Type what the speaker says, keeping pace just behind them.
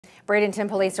Bradenton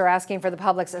Police are asking for the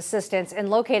public's assistance in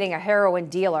locating a heroin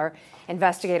dealer.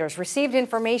 Investigators received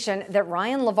information that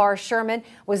Ryan LeVar Sherman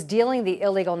was dealing the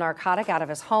illegal narcotic out of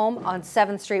his home on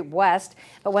 7th Street West,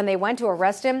 but when they went to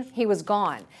arrest him, he was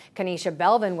gone. Kanisha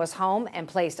Belvin was home and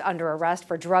placed under arrest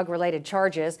for drug-related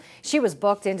charges. She was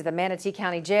booked into the Manatee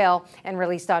County Jail and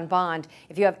released on bond.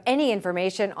 If you have any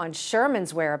information on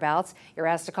Sherman's whereabouts, you're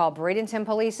asked to call Bradenton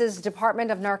Police's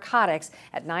Department of Narcotics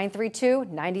at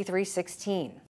 932-9316.